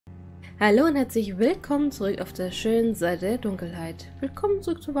Hallo und herzlich willkommen zurück auf der schönen Seite der Dunkelheit. Willkommen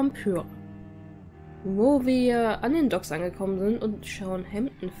zurück zu Vampyr, wo wir an den Docks angekommen sind und schauen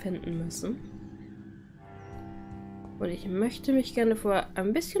Hemden finden müssen. Und ich möchte mich gerne vorher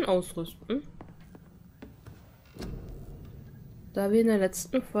ein bisschen ausrüsten, da wir in der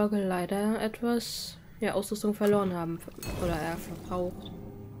letzten Folge leider etwas Ausrüstung verloren haben oder verbraucht.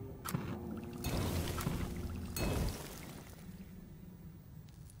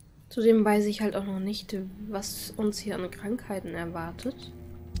 Zudem weiß ich halt auch noch nicht, was uns hier an Krankheiten erwartet.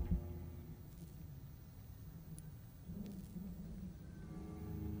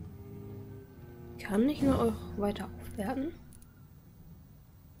 Kann ich nur auch weiter aufwerten?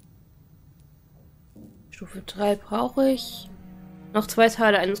 Stufe 3 brauche ich noch 2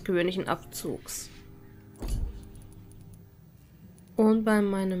 Teile eines gewöhnlichen Abzugs. Und bei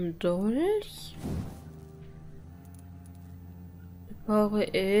meinem Dolch brauche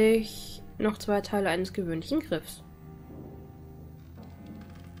ich noch 2 Teile eines gewöhnlichen Griffs.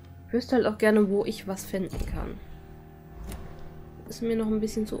 Ich wüsste halt auch gerne, wo ich was finden kann. Ist mir noch ein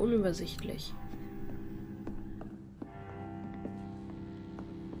bisschen zu unübersichtlich.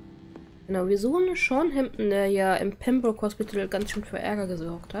 Genau, wir suchen schon Hemden, der ja im Pembroke Hospital ganz schön für Ärger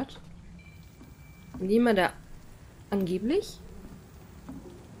gesorgt hat. Jemand, der angeblich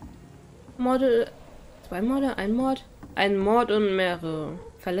Morde, 2 Morde, einen Mord und mehrere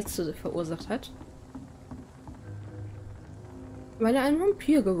Verletzte verursacht hat. Weil er ein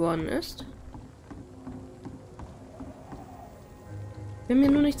Vampir geworden ist. Bin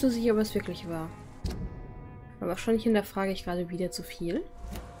mir nur nicht so sicher, was wirklich war. Aber wahrscheinlich hinterfrage ich gerade wieder zu viel.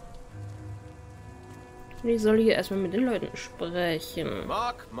 Und ich soll hier erstmal mit den Leuten sprechen.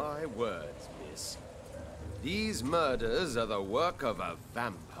 Mark my words, miss. These murders are the work of a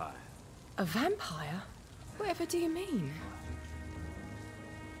vampire. A vampire? Whatever do you mean?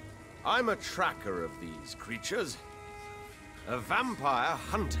 I'm a tracker of these creatures. A vampire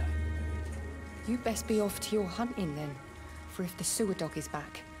hunter. You best be off to your hunting then. For if the sewer dog is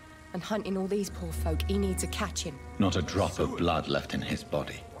back and hunting all these poor folk, he needs a catching. Not a drop of blood left in his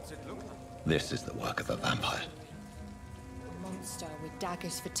body. This is the work of a vampire. A monster with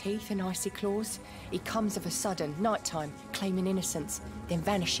daggers for teeth and icy claws. He comes of a sudden, nighttime, claiming innocence, then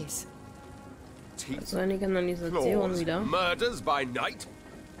vanishes. Also eine Kanalisation wieder. Murders by night.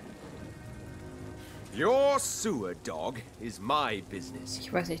 Your sewer dog is my business.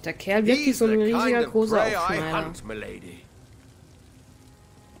 Ich weiß nicht, der Kerl wirkt wie so ein riesiger großer Aufschneider.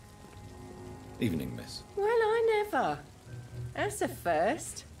 Evening, miss. Well, I never. That's a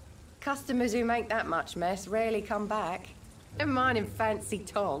first. Customers who make that much mess rarely come back. Never mind in fancy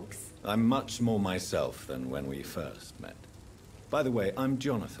togs. I'm much more myself than when we first met. By the way, I'm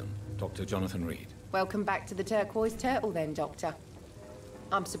Jonathan, Dr. Jonathan Reed. Welcome back to the Turquoise Turtle then, Doctor.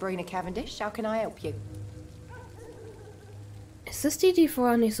 I'm Sabrina Cavendish. How can I help you? Ist es die, die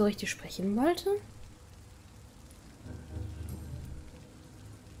vorher nicht so richtig sprechen wollte?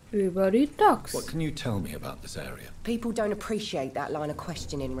 Über die Docks. What can you tell me about this area? People don't appreciate that line of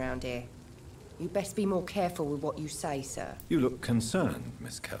questioning round here. You best be more careful with what you say, sir. You look concerned,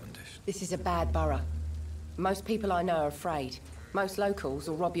 Miss Cavendish. This is a bad borough. Most people I know are afraid. Most locals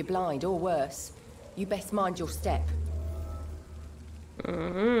will rob you blind, or worse. You best mind your step.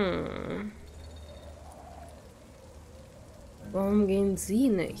 Warum gehen Sie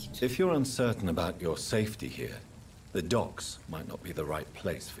nicht? If you're uncertain about your safety here, the docks might not be the right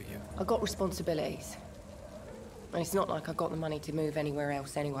place for you. I got responsibilities. And it's not like I got the money to move anywhere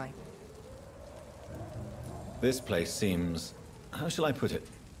else anyway. This place seems, how shall I put it,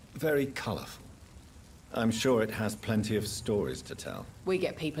 very colorful. I'm sure it has plenty of stories to tell. We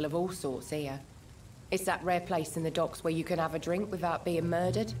get people of all sorts here. It's that rare place in the docks where you can have a drink without being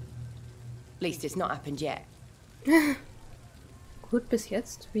murdered. At least it's not happened yet. Gut bis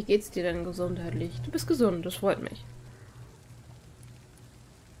jetzt. Wie geht's dir denn gesundheitlich? Du bist gesund, das freut mich.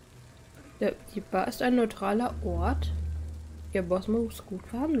 Ja, die Bar ist ein neutraler Ort. Ihr Boss muss gut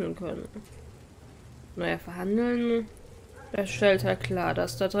verhandeln können. Naja, verhandeln. Das stellt halt klar,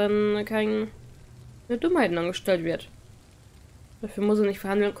 dass da drin keine Dummheiten angestellt wird. Dafür muss er nicht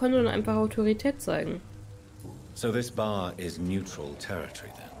verhandeln können und einfach Autorität zeigen. So this bar is neutral territory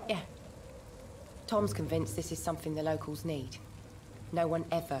then? Yeah. Tom's convinced this is something the locals need. No one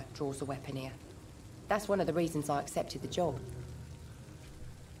ever draws a weapon here. That's one of the reasons I accepted the job.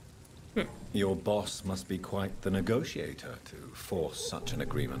 Your boss must be quite the negotiator to force such an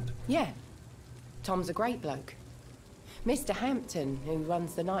agreement. Yeah. Tom's a great bloke. Mr. Hampton, who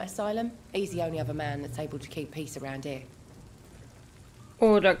runs the night asylum, he's the only other man that's able to keep peace around here.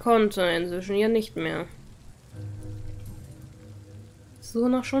 Oder konnte inzwischen ja nicht mehr. so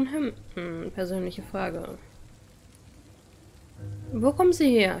noch schon hin? Persönliche Frage. Wo kommen sie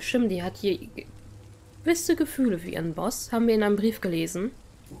her? Stimmt, die hat hier gewisse Gefühle für ihren Boss. Haben wir in einem Brief gelesen.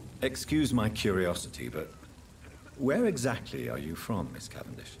 Excuse my curiosity, but where exactly are you from, Miss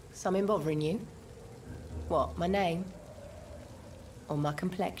Cavendish? Something bothering you? What, my name? Or my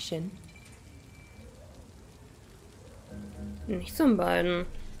complexion? Nicht zum beiden.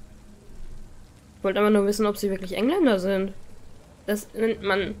 Ich wollte aber nur wissen, ob sie wirklich Engländer sind. Das nennt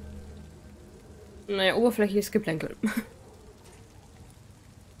man... Naja, oberflächliches Geplänkel.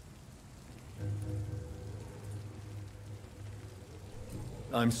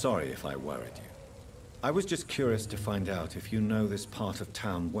 I'm sorry if I worried you. I was just curious to find out if you know this part of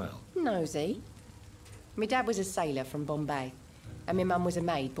town well. Nosy. My dad was a sailor from Bombay, and my mum was a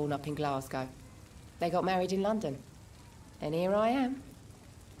maid born up in Glasgow. They got married in London. And here I am.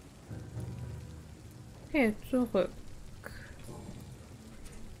 Okay, zurück.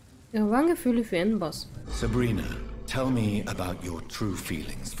 Ihre wahren Gefühle für ihren Boss. Sabrina, tell me about your true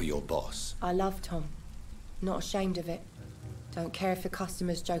feelings for your boss. I love Tom. Not ashamed of it. Don't care if the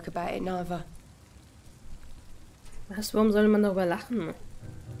customers joke about it neither. Was, warum soll man darüber lachen?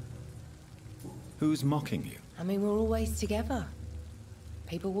 Who's mocking you? I mean, we're always together.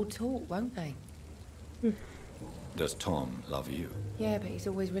 People will talk, won't they? Does Tom love you? Yeah, but he's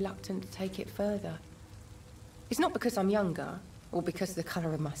always reluctant to take it further. It's not because I'm younger, or because of the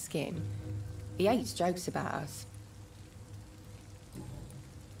colour of my skin. He hates jokes about us.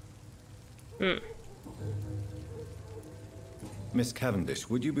 Miss Cavendish,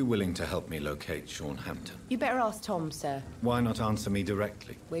 would you be willing to help me locate Sean Hampton? You better ask Tom, sir. Why not answer me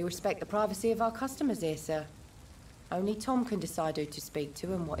directly? We respect the privacy of our customers here, sir. Only Tom can decide who to speak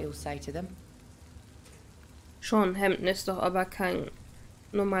to and what he'll say to them. Sean Hampton ist doch aber kein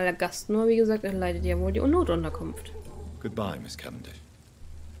normaler Gast, nur wie gesagt, er leitet ja wohl die Notunterkunft. Goodbye, Miss Cavendish.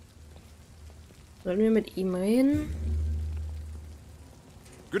 Sollen wir mit ihm reden?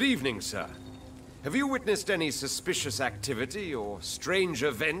 Good evening, sir. Have you witnessed any suspicious activity or strange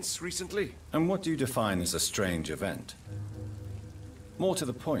events recently? And what do you define as a strange event? More to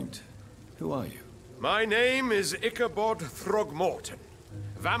the point, who are you? My name is Ichabod Throgmorton,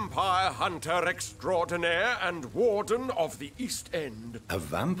 vampire hunter extraordinaire and warden of the East End. A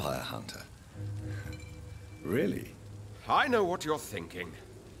vampire hunter? Really? I know what you're thinking.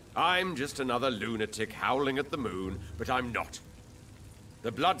 I'm just another lunatic howling at the moon, but I'm not.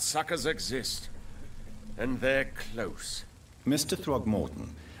 The bloodsuckers exist, and they're close. Mr. Throgmorton,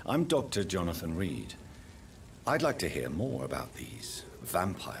 I'm Dr. Jonathan Reed. I'd like to hear more about these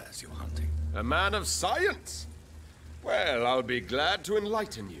vampires you're hunting. A man of science? Well, I'll be glad to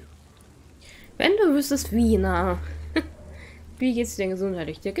enlighten you. Wenn du wüsstest, wie, na. Wie geht's dir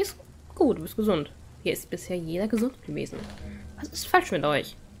gesundheitlich? Dir geht's gut, du bist gesund. Hier ist bisher jeder gesund gewesen. Was ist falsch mit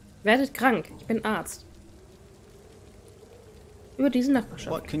euch? Werdet krank, ich bin Arzt. Über diese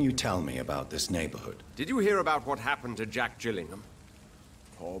Nachbarschaft. What can you tell me about this neighborhood? Did you hear about what happened to Jack Gillingham?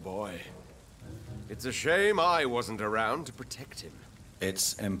 Poor boy. It's a shame I wasn't around to protect him.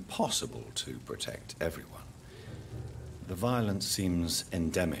 It's impossible to protect everyone. The violence seems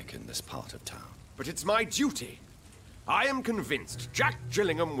endemic in this part of town. But it's my duty. I am convinced Jack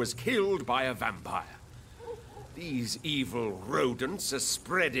Gillingham was killed by a vampire. These evil rodents are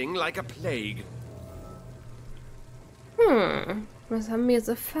spreading like a plague. Was haben wir jetzt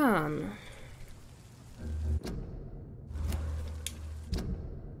erfahren?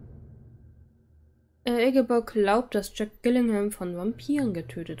 Ichabod glaubt, dass Jack Gillingham von Vampiren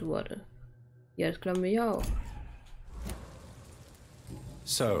getötet wurde. Ja, das glauben wir ja auch.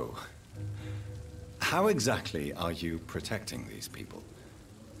 So, how exactly are you protecting these people?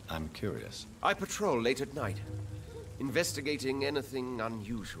 I'm curious. I patrol late at night, investigating anything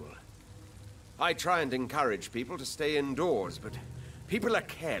unusual. I try and encourage people to stay indoors, but people are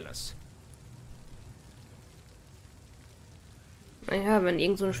careless. Naja, wenn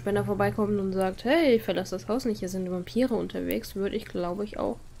irgend so ein Spender vorbeikommt und sagt, hey, verlass das Haus nicht, hier sind Vampire unterwegs, würde ich, glaube ich,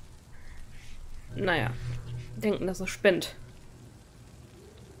 auch, naja, denken, dass er spinnt.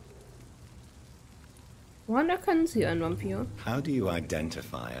 Woran erkennen Sie einen Vampir? How do you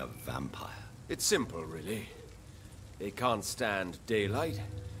identify a vampire? It's simple, really. They can't stand daylight.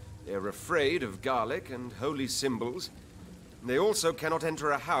 They're afraid of garlic and holy symbols. They also cannot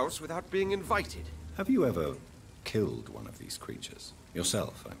enter a house without being invited. Have you ever killed one of these creatures?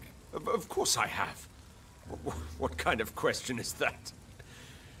 Yourself, I mean. Of course I have. What kind of question is that?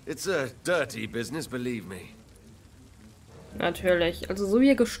 It's a dirty business, believe me. Natürlich. Also so wie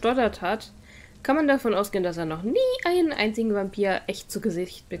er gestottert hat, kann man davon ausgehen, dass er noch nie einen einzigen Vampir echt zu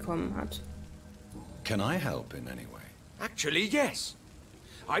Gesicht bekommen hat. Can I help in any way? Actually, yes.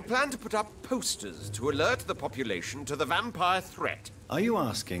 I plan to put up posters to alert the population to the vampire threat. Are you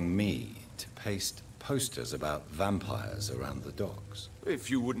asking me to paste posters about vampires around the docks? If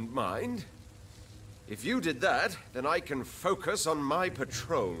you wouldn't mind. If you did that, then I can focus on my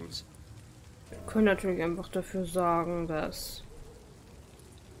patrols. Wir können natürlich einfach dafür sorgen, dass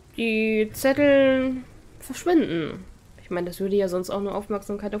die Zettel verschwinden. Ich meine, das würde ja sonst auch nur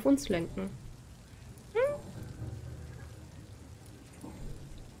Aufmerksamkeit auf uns lenken.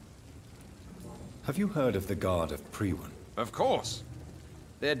 Have you heard of the Guard of Priwen? Of course.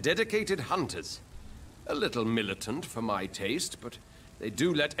 They're dedicated hunters. A little militant for my taste, but they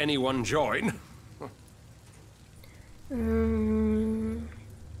do let anyone join.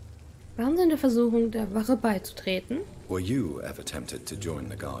 Waren Sie in der Versuchung, der Wache beizutreten? Were you ever tempted to join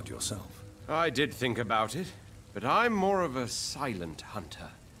the Guard yourself? I did think about it, but I'm more of a silent hunter.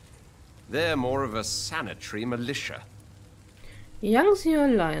 They're more of a sanitary militia. Jagen Sie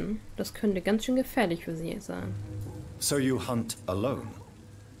allein. Das könnte ganz schön gefährlich für Sie sein. So you hunt alone?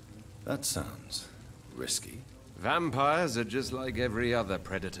 That sounds risky. Vampires are just like every other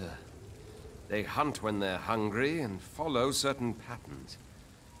predator. They hunt when they're hungry and follow certain patterns.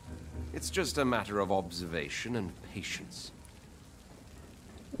 It's just a matter of observation and patience.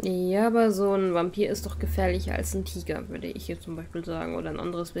 Ja, aber so ein Vampir ist doch gefährlicher als ein Tiger, würde ich hier zum Beispiel sagen. Oder ein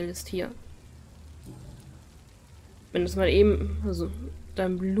anderes wildes Tier. Wenn es mal eben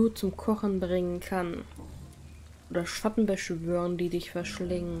dein Blut zum Kochen bringen kann. Oder Schatten beschwören, die dich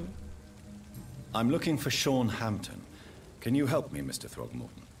verschlingen. I'm looking for Sean Hampton. Can you help me, Mr.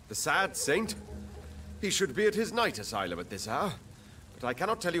 Throgmorton? The sad saint? He should be at his night asylum at this hour. But I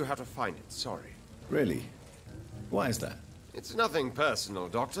cannot tell you how to find it, sorry. Really? Why is that? It's nothing personal,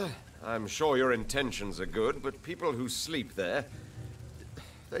 Doctor. I'm sure your intentions are good, but people who sleep there,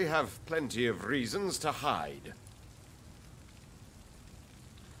 they have plenty of reasons to hide.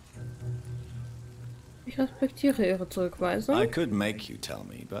 Ich respektiere Ihre Zurückweisung. I could make you tell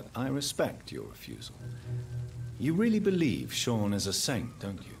me, but I respect your refusal. You really believe Sean is a saint,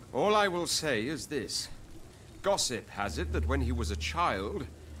 don't you? All I will say is this. Gossip has it that when he was a child,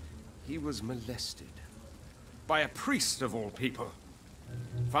 he was molested. By a priest of all people.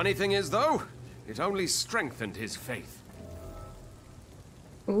 Funny thing is, though, it only strengthened his faith.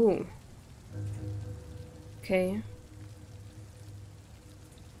 Oh. Okay.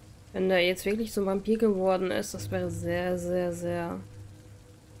 Wenn der jetzt wirklich so ein Vampir geworden ist, das wäre sehr, sehr, sehr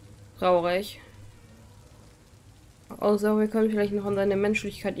traurig. Außer wir können vielleicht noch an seine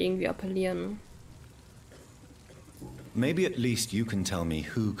Menschlichkeit irgendwie appellieren. Maybe at least you can tell me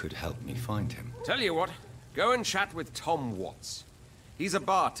who could help me find him. Tell you what, go and chat with Tom Watts. He's a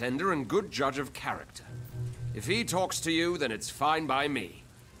bartender and good judge of character. If he talks to you, then it's fine by me.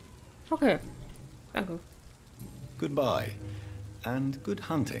 Okay. Danke. Goodbye. And good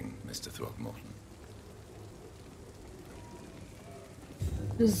hunting, Mr. Throgmorton.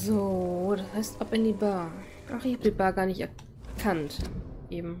 So, das heißt ab in die Bar. Ach, ich habe die Bar gar nicht erkannt.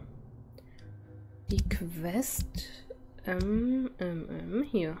 Eben. Die Quest.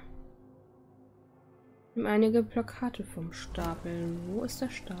 Hier. Nimm einige Plakate vom Stapel. Wo ist der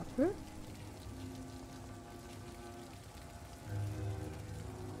Stapel?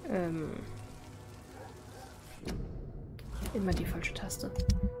 Immer die falsche Taste.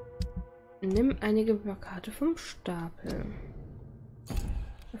 Nimm einige Plakate vom Stapel.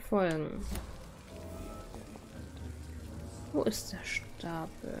 Verfolgen. Wo ist der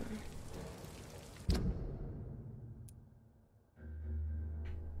Stapel?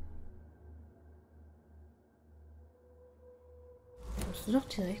 Müsste doch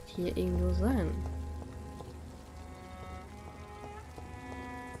direkt hier irgendwo sein.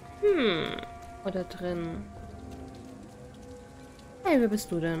 Oder drin. Hey, wer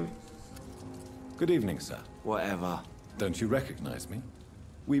bist du denn? Good evening, sir. Whatever. Don't you recognize me?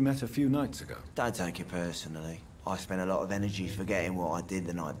 We met a few nights ago. Don't take it personally. I spent a lot of energy forgetting what I did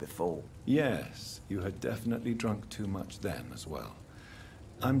the night before. Yes, you had definitely drunk too much then as well.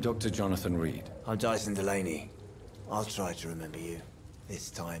 I'm Dr. Jonathan Reed. I'm Dyson Delaney. I'll try to remember you. This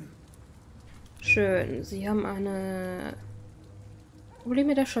time. Schön. Sie haben eine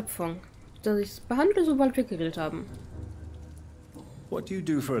Probleme der Schöpfung. Dass ich es behandle, sobald wir gegrillt haben. What do you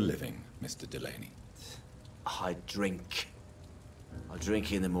do for a living, Mr. Delaney? I drink. I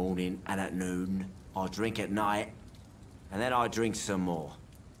drink in the morning and at noon. I drink at night. And then I drink some more.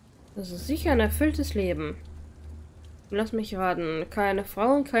 Das ist sicher ein erfülltes Leben. Lass mich raten. Keine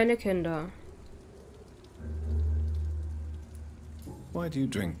Frauen, keine Kinder. Why do you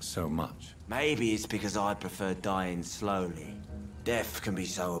drink so much? Maybe it's because I prefer dying slowly. Death can be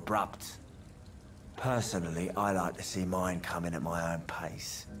so abrupt. Personally, I like to see mine coming at my own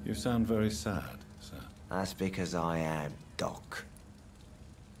pace. You sound very sad, sir. That's because I am Doch.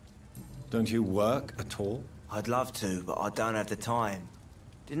 Don't you work at all? I'd love to, but I don't have the time.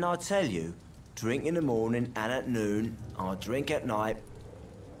 Didn't I tell you? Drink in the morning and at noon. I drink at night.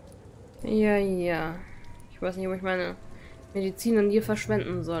 Ja, ja. Ich weiß nicht, wo ich meine Medizin an dir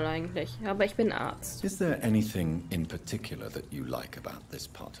verschwenden soll eigentlich. Aber ich bin Arzt. Is there anything in particular that you like about this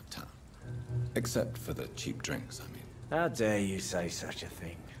part of town? Except for the cheap drinks, I mean. How dare you say such a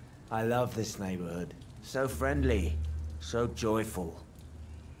thing? I love this neighborhood. So friendly. So joyful.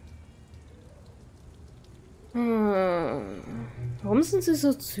 Warum sind sie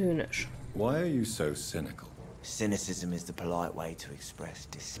so zynisch? Why are you so cynical? Cynicism is the polite way to express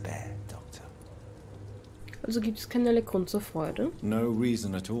despair, Doctor. Also gibt es keinerlei Grund zur Freude? No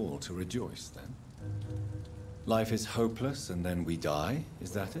reason at all to rejoice, then? Life is hopeless and then we die,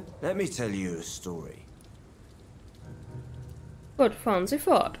 is that it? Let me tell you a story. Gut, fahren Sie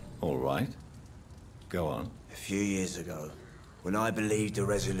fort. All right. Go on. A few years ago, when I believed a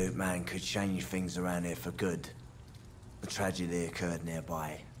resolute man could change things around here for good, a tragedy occurred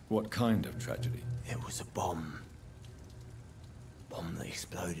nearby. What kind of tragedy? It was a bomb. Bomb that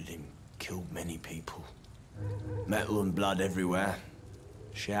exploded and killed many people. Metal and blood everywhere.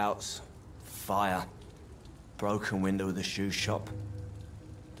 Shouts, fire, broken window of the shoe shop,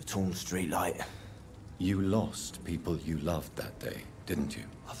 the torn street light. You lost people you loved that day, didn't you?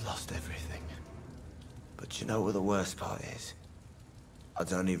 I've lost everything. But you know what the worst part is? I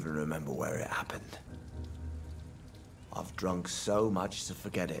don't even remember where it happened. I've drunk so much to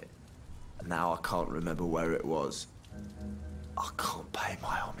forget it. And now I can't remember where it was. I can't pay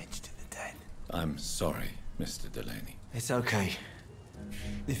my homage to the dead. I'm sorry, Mr. Delaney. It's okay.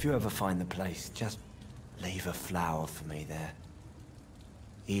 If you ever find the place, just leave a flower for me there.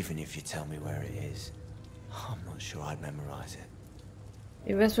 Even if you tell me where it is. I'm not sure I'd memorize it.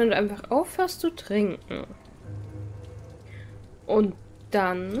 Wie wär's, wenn du einfach aufhörst zu trinken? Und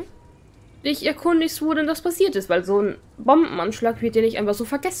dann dich erkundigst, wo denn das passiert ist, weil so ein Bombenanschlag wird dir nicht einfach so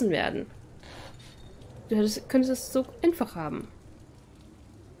vergessen werden. Du könntest es so einfach haben.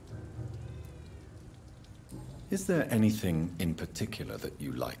 Is there anything in particular that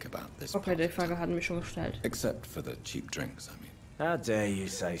you like about this Okay, part die of Frage town? hatten wir schon gestellt. Except for the cheap drinks, I mean. How dare you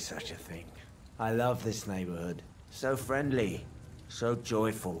say such a thing? I love this neighborhood. So friendly. So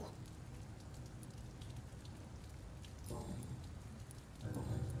joyful.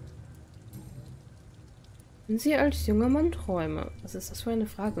 Wenn Sie als junger Mann Träume, was ist das für eine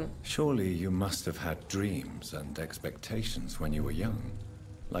Frage? Surely you must have had dreams and expectations when you were young,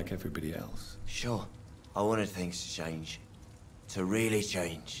 like everybody else. Sure. I wanted things to change. To really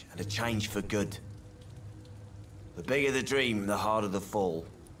change. And to change for good. The bigger the dream, the harder the fall.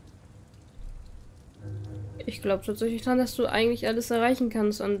 Ich glaube tatsächlich daran, dass du eigentlich alles erreichen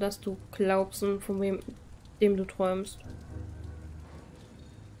kannst, an das du glaubst und von dem du träumst.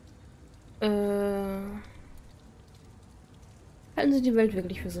 Halten Sie die Welt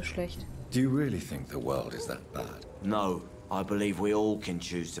wirklich für so schlecht? Do you really think the world is that bad? No, I believe we all can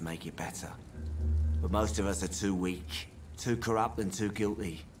choose to make it better. But most of us are too weak, too corrupt and too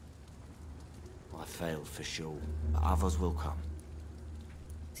guilty. I failed for sure, but others will come.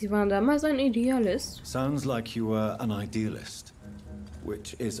 Sie waren damals ein Idealist. Sounds like you were an idealist,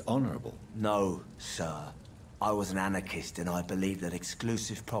 which is honorable. No, sir. I was an anarchist and I believed that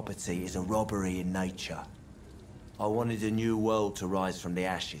exclusive property is a robbery in nature. I wanted a new world to rise from the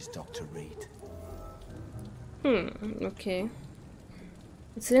ashes, Dr. Reed. Okay.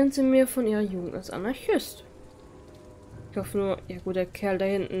 Erzählen Sie mir von Ihrer Jugend als Anarchist. Ich hoffe nur, ja gut, der Kerl da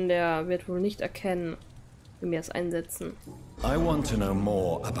hinten, der wird wohl nicht erkennen, wie wir es einsetzen. I want to know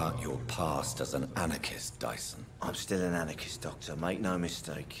more about your past as an anarchist, Dyson. I'm still an anarchist, Doctor. Make no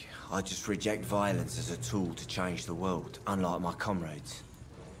mistake. I just reject violence as a tool to change the world, unlike my comrades.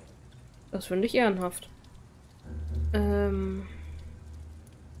 Das finde ich ehrenhaft. Haben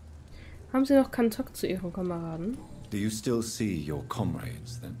Sie noch Kontakt zu Ihren Kameraden? Do you still see your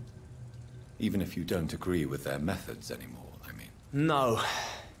comrades, then? Even if you don't agree with their methods anymore, I mean. No.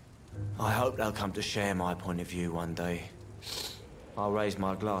 I hope they'll come to share my point of view one day. I'll raise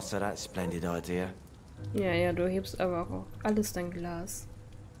my glass to that splendid idea. Ja, ja, du hebst aber auch alles dein Glas.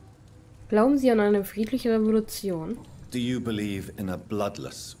 Glauben Sie an eine friedliche Revolution? Do you believe in a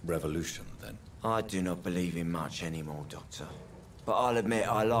bloodless revolution, then? I do not believe in much anymore, Doctor. But I'll admit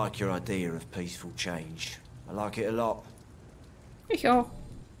I like your idea of peaceful change. I like it a lot. Ich auch.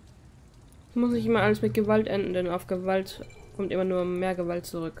 Es muss nicht immer alles mit Gewalt enden, denn auf Gewalt kommt immer nur mehr Gewalt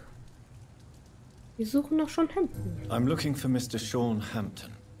zurück. Wir suchen nach Sean Hampton. I'm looking for Mr. Sean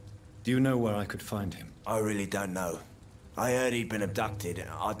Hampton. Do you know where I could find him? I really don't know. I heard he'd been abducted.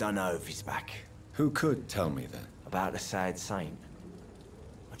 I don't know if he's back. Who could tell me then? About the sad saint.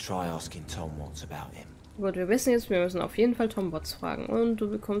 I'll try asking Tom what's about him. Gut, wir wissen jetzt, wir müssen auf jeden Fall Tombots fragen. Und du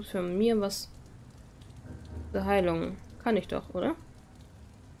bekommst von mir was zur Heilung. Kann ich doch, oder?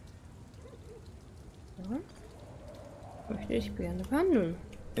 Ja. Möchte ich gerne behandeln.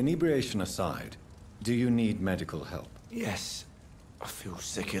 Inebriation aside, do you need medical help? Yes. I feel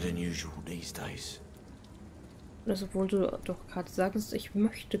sicker than usual these days. Das, obwohl du doch gerade sagst, ich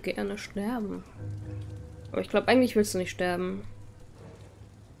möchte gerne sterben. Aber ich glaube, eigentlich willst du nicht sterben.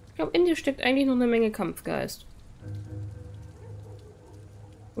 Ich glaube, in dir steckt eigentlich noch eine Menge Kampfgeist.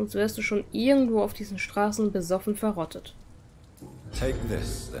 Sonst wärst du schon irgendwo auf diesen Straßen besoffen verrottet. Take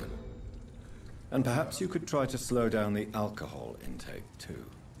this, then. And perhaps you could try to slow down the alcohol intake, too.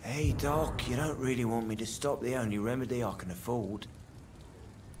 Hey, Doc, you don't really want me to stop the only remedy I can afford.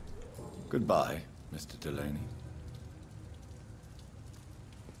 Goodbye, Mr. Delaney.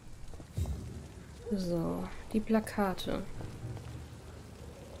 So, die Plakate.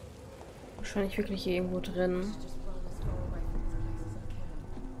 Wahrscheinlich wirklich hier irgendwo drin.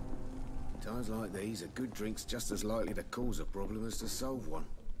 Times like these, a good drink's just as likely to cause a problem as to solve one.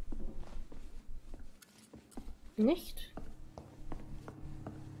 Nicht?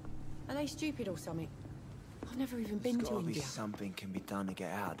 Are they stupid or something? I've never even been There's to gotta be India. something can be done to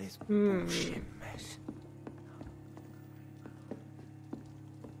get out of this bullshit mess.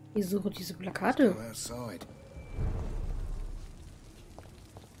 Ich suche diese Plakate. Go outside.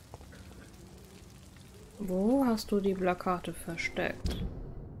 Wo hast du die Plakate versteckt?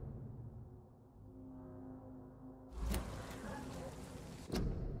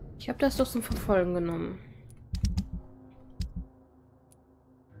 Ich habe das doch zum Verfolgen genommen.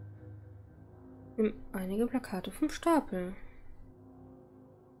 Nimm einige Plakate vom Stapel.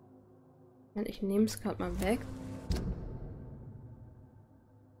 Ich nehme es gerade mal weg.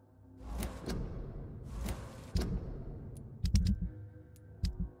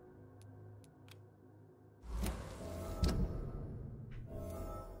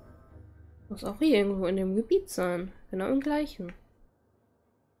 Muss auch hier irgendwo in dem Gebiet sein. Genau im gleichen.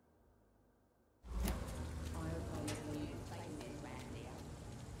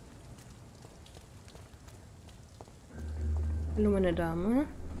 Hallo meine Dame.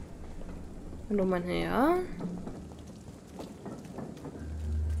 Hallo mein Herr.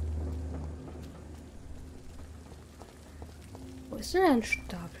 Wo ist denn ein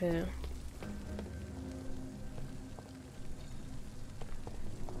Stapel?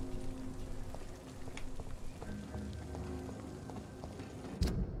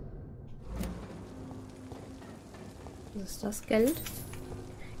 Was ist das? Geld?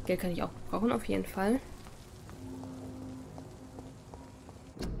 Geld kann ich auch brauchen, auf jeden Fall.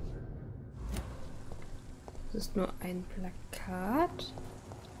 Das ist nur ein Plakat.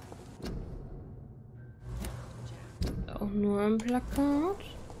 Auch nur ein Plakat.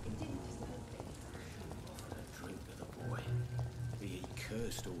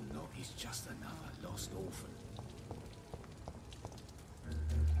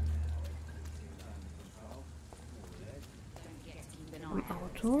 Im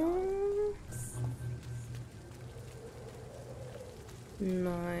Auto.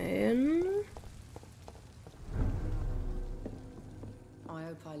 Nein. I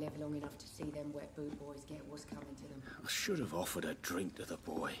hope I live long enough to see them wet boot boys get what's coming to them. I should have offered a drink to the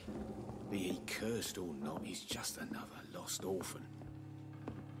boy. Be he cursed or not, he's just another lost orphan.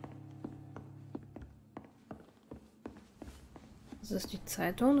 Das ist die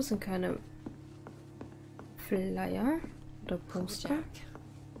Zeitung, das sind keine Flyer oder Poster. Jack.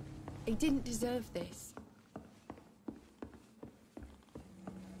 He didn't deserve this.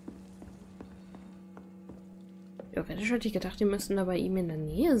 Theoretisch hätte ich gedacht, die müssten da bei ihm in der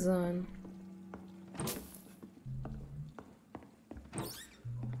Nähe sein.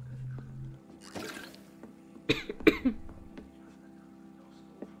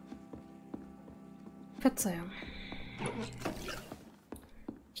 Verzeihung.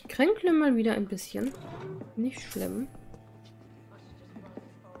 Ich kränkle mal wieder ein bisschen. Nicht schlimm.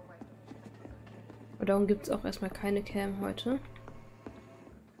 Aber darum gibt es auch erstmal keine Cam heute.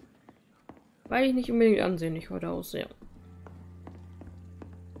 Weil ich nicht unbedingt ansehnlich heute aussehe.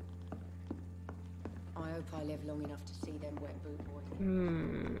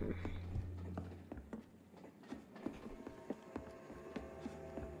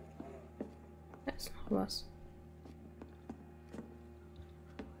 Da ist noch was.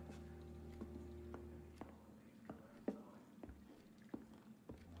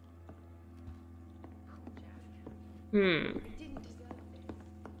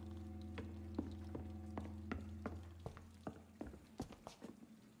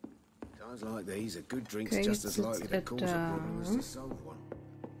 Times like these, a good drink's Okay, just jetzt as likely sitzt to er cause a da. problem as to solve one.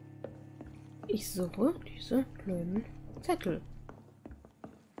 Ich suche diese blöden Zettel.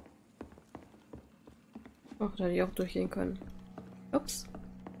 Ach, da hätte ich auch durchgehen können. Ups.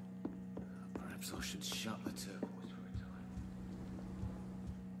 Perhaps I should shut the turquoise for a time.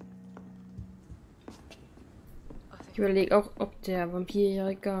 Ich überlege auch, ob der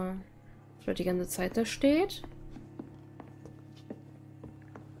Vampirjäger vielleicht die ganze Zeit da steht.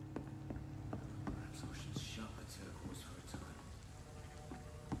 Perhaps I should shut the turquoise for a time.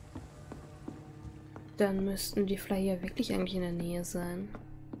 Dann müssten die Flyer wirklich eigentlich in der Nähe sein.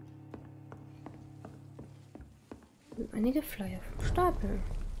 Einige Flyer vom Stapel.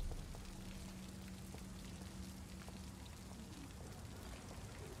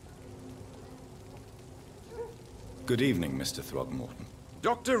 Good evening, Mr. Throgmorton.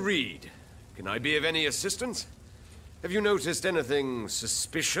 Dr. Reed, can I be of any assistance? Have you noticed anything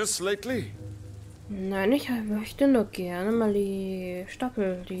suspicious lately? Nein, ich möchte nur gerne mal die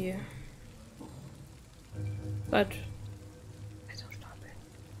Stapel, die... Also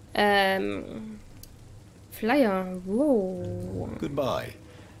Stapel. Flyer, wow. Goodbye.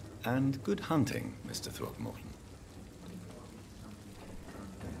 And good hunting, Mr. Throgmorton.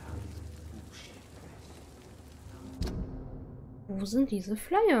 Wo sind diese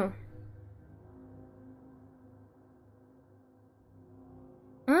Flyer?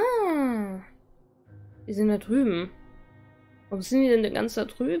 Ah. Die sind da drüben. Warum sind die denn ganz da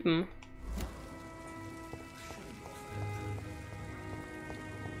drüben?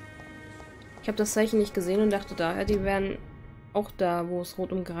 Ich habe das Zeichen nicht gesehen und dachte daher, die wären auch da, wo es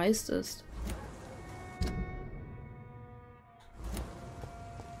rot umkreist ist.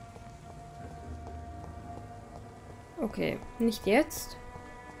 Okay, nicht jetzt.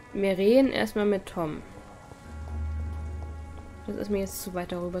 Wir reden erstmal mit Tom. Das ist mir jetzt zu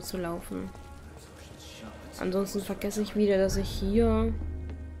weit darüber zu laufen. Ansonsten vergesse ich wieder, dass ich hier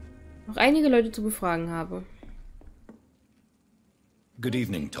noch einige Leute zu befragen habe. Good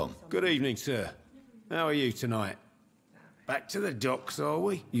evening, Tom. Good evening, sir. How are you tonight? Back to the docks, are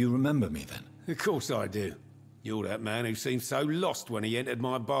we? You remember me then? Of course I do. You're that man who seemed so lost when he entered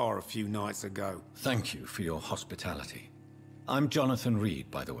my bar a few nights ago. Thank you for your hospitality. I'm Jonathan Reed,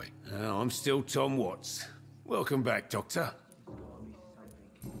 by the way. I'm still Tom Watts. Welcome back, Doctor.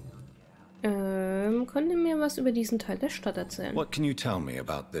 Könnt ihr mir was über diesen Teil der Stadt erzählen? What can you tell me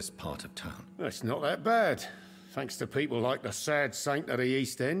about this part of town? It's not that bad. Thanks to people like the sad saint of the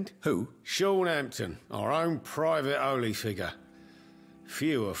East End. Who? Sean Hampton, our own private holy figure.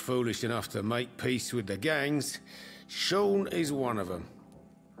 Few are foolish enough to make peace with the gangs. Sean is one of them.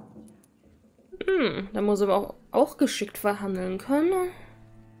 Da muss er aber auch geschickt verhandeln können.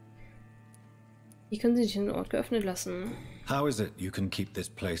 Wie können Sie sich den Ort geöffnet lassen? How is it you can keep this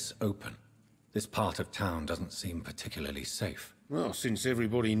place open? This part of town doesn't seem particularly safe. Well, since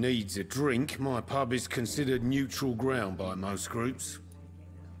everybody needs a drink, my pub is considered neutral ground by most groups.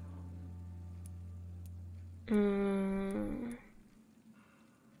 Kann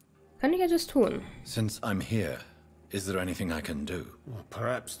ich etwas tun? Since I'm here, is there anything I can do? Well,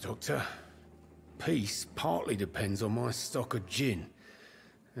 perhaps, Doctor. Peace partly depends on my stock of gin.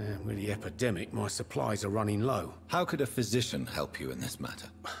 With the epidemic, my supplies are running low. How could a physician help you in this matter?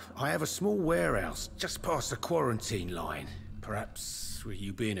 I have a small warehouse just past the quarantine line. Perhaps, with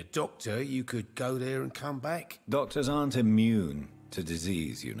you being a doctor, you could go there and come back? Doctors aren't immune to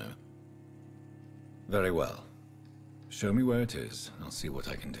disease, you know. Very well. Show me where it is. I'll see what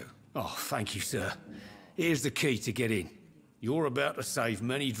I can do. Oh, thank you, sir. Here's the key to get in. You're about to save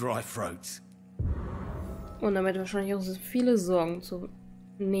many dry throats. Und damit wahrscheinlich auch so viele Sorgen zu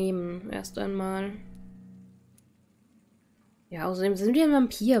nehmen, erst einmal. Ja, außerdem sind wir ein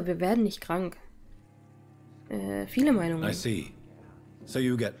Vampir, wir werden nicht krank. Viele Meinungen. I see. So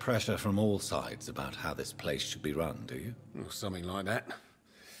you get pressure from all sides about how this place should be run, do you? Or something like that.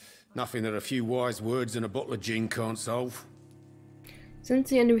 Nothing that a few wise words and a bottle of gin can't solve. Sind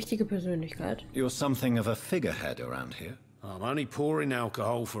Sie eine wichtige Persönlichkeit? You're something of a figurehead around here. I'm only pouring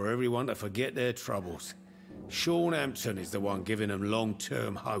alcohol for everyone to forget their troubles. Sean Hampton is the one giving them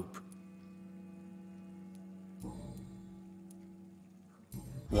long-term hope.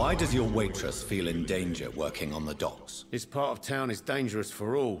 Why does your waitress feel in danger working on the docks? This part of town is dangerous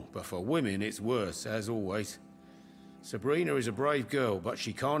for all, but for women it's worse, as always. Sabrina is a brave girl, but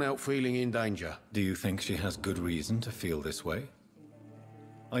she can't help feeling in danger. Do you think she has good reason to feel this way?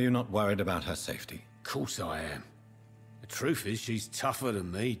 Are you not worried about her safety? Of course I am. The truth is, she's tougher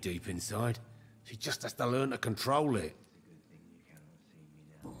than me deep inside. She just has to learn to control it.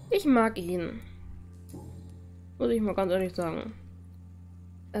 Ich mag ihn. Muss ich mal ganz ehrlich sagen.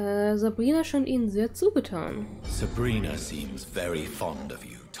 Sabrina scheint ihnen sehr zugetan. Sabrina seems very fond of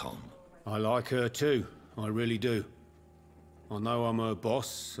you, Tom. I like her too. I really do. I know I'm her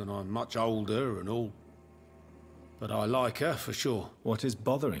boss, and I'm much older and all. But I like her for sure. What is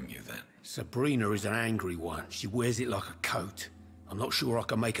bothering you then? Sabrina is an angry one. She wears it like a coat. I'm not sure I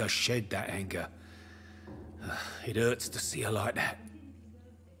can make her shed that anger. It hurts to see her like that.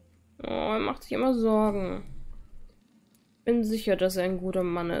 Oh, er macht sich immer Sorgen. Bin sicher, dass er ein guter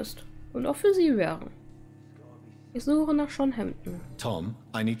Mann ist. Und auch für sie wäre. Ich suche nach Sean Hampton. Tom,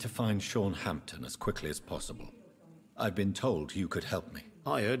 I need to find Sean Hampton as quickly as possible. I've been told you could help me.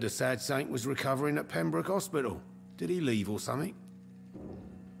 I heard the sad saint was recovering at Pembroke Hospital. Did he leave or something?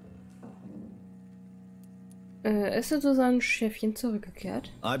 Ist er zu seinem Schäfchen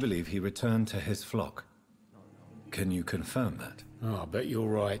zurückgekehrt? I believe he returned to his flock. Can you confirm that? Oh, I bet you're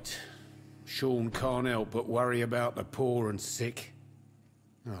right. Sean can't help but worry about the poor and sick.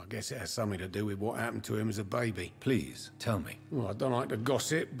 Oh, I guess it has something to do with what happened to him as a baby. Please, tell me. Well, I don't like to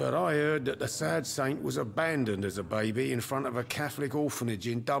gossip, but I heard that the sad saint was abandoned as a baby in front of a Catholic orphanage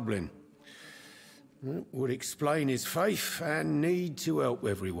in Dublin. That would explain his faith and need to help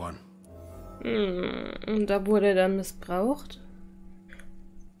everyone. Und da wurde er dann missbraucht?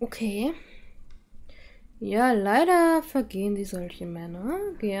 Okay. Ja, leider vergehen die solche Männer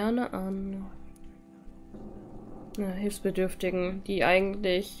gerne an Hilfsbedürftigen, die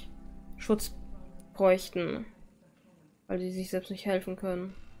eigentlich Schutz bräuchten, weil die sich selbst nicht helfen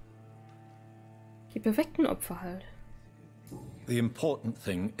können. Die perfekten Opfer halt. The important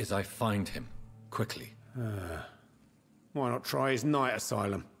thing is I find him, quickly. Why not try his night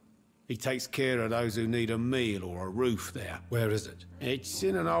asylum? He takes care of those who need a meal or a roof there. Where is it? It's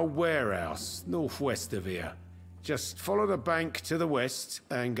in an old warehouse, northwest of here. Just follow the bank to the west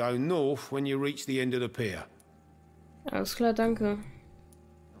and go north when you reach the end of the pier. Alles klar, danke.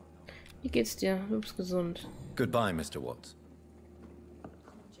 Wie geht's dir? Du bist gesund. Goodbye, Mr. Watts.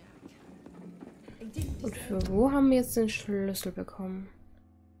 Und für wo haben wir jetzt den Schlüssel bekommen?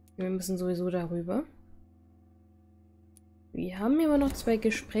 Wir müssen sowieso darüber. Wir haben hier aber noch 2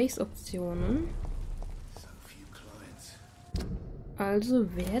 Gesprächsoptionen.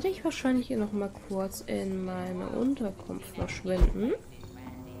 Also werde ich wahrscheinlich hier noch mal kurz in meine Unterkunft verschwinden,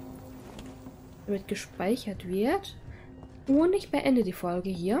 damit gespeichert wird. Und ich beende die Folge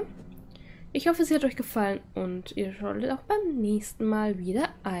hier. Ich hoffe, sie hat euch gefallen und ihr schaltet auch beim nächsten Mal wieder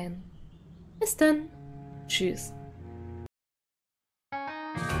ein. Bis dann. Tschüss.